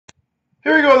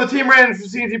Here we go. The team ran for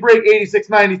C&C break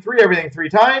 86.93. Everything 3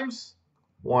 times.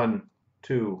 1,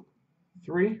 2,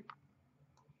 3.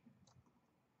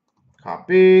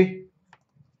 Copy.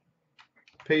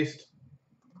 Paste.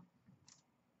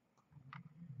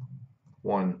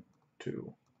 1,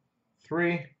 2,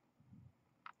 3.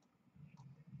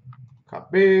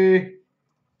 Copy.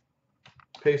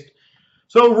 Paste.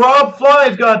 So Rob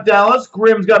Fly's got Dallas,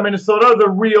 Grimm's got Minnesota, the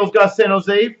Real's got San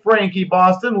Jose, Frankie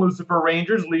Boston, Lucifer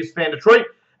Rangers, Leafs fan Detroit,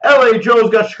 LA Joe's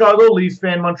got Chicago, Leafs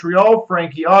fan Montreal,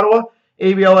 Frankie Ottawa,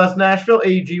 ABLS Nashville,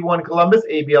 AG1 Columbus,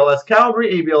 ABLS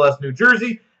Calgary, ABLS New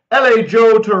Jersey, LA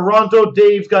Joe Toronto,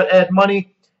 Dave's got Ed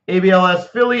Money, ABLS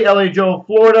Philly, LA Joe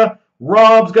Florida,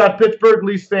 Rob's got Pittsburgh,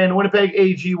 Leafs fan Winnipeg,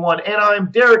 AG1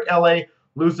 Anaheim, Derek LA,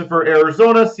 Lucifer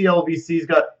Arizona, CLVC's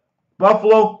got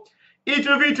Buffalo,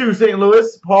 E2V2 St.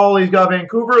 Louis, Paulie's got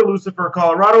Vancouver, Lucifer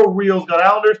Colorado, Real's got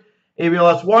Islanders,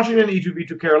 ABLS Washington,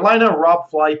 E2V2 Carolina, Rob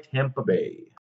Fly Tampa Bay.